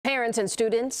Parents and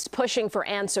students pushing for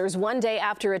answers one day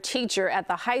after a teacher at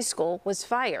the high school was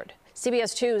fired.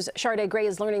 CBS 2's Shardaa Gray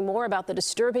is learning more about the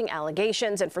disturbing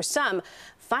allegations, and for some,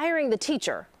 firing the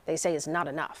teacher, they say, is not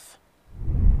enough.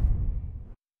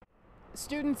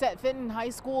 Students at Fenton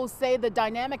High School say the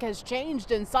dynamic has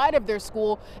changed inside of their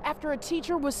school after a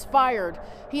teacher was fired.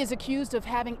 He is accused of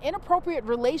having inappropriate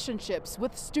relationships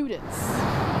with students.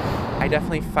 I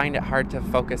definitely find it hard to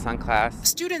focus on class.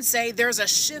 Students say there's a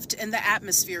shift in the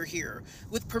atmosphere here.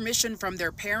 With permission from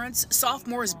their parents,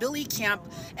 sophomores Billy Camp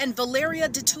and Valeria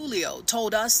DiTullio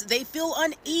told us they feel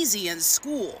uneasy in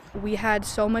school. We had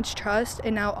so much trust,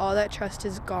 and now all that trust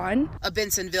is gone. A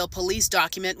Bensenville police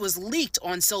document was leaked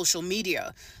on social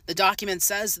media. The document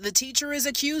says the teacher is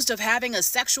accused of having a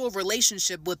sexual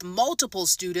relationship with multiple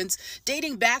students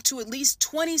dating back to at least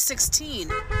 2016.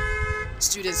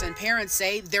 Students and parents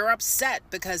say they're upset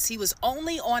because he was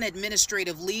only on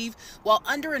administrative leave while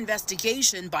under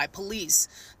investigation by police.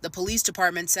 The police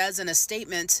department says in a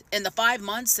statement, in the 5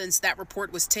 months since that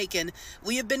report was taken,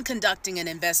 we have been conducting an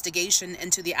investigation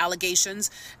into the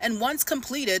allegations, and once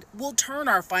completed, we'll turn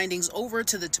our findings over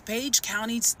to the DuPage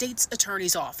County State's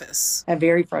Attorney's Office. I'm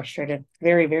very frustrated,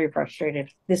 very, very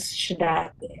frustrated. This should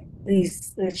not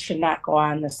go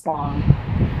on this long.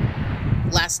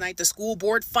 Last night, the school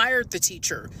board fired the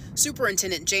teacher.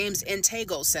 Superintendent James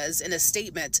Intego says in a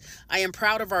statement, I am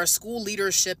proud of our school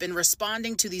leadership in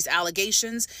responding to these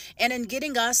allegations and in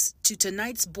getting us to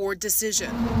tonight's board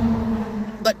decision.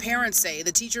 But parents say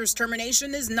the teacher's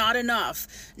termination is not enough.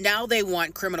 Now they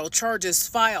want criminal charges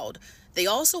filed. They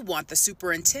also want the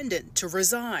superintendent to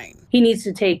resign. He needs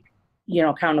to take,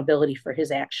 accountability for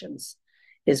his actions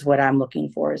is what I'm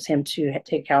looking for, is him to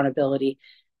take accountability.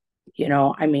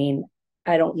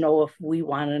 I don't know if we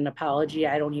want an apology.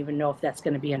 I don't even know if that's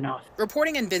going to be enough.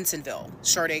 Reporting in Bensenville,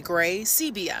 Shardaa Gray,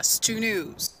 CBS 2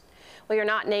 News. Well, you're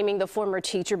not naming the former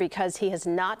teacher because he has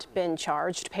not been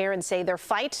charged. Parents say their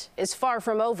fight is far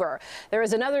from over. There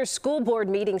is another school board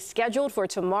meeting scheduled for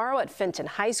tomorrow at Fenton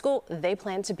High School. They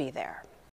plan to be there.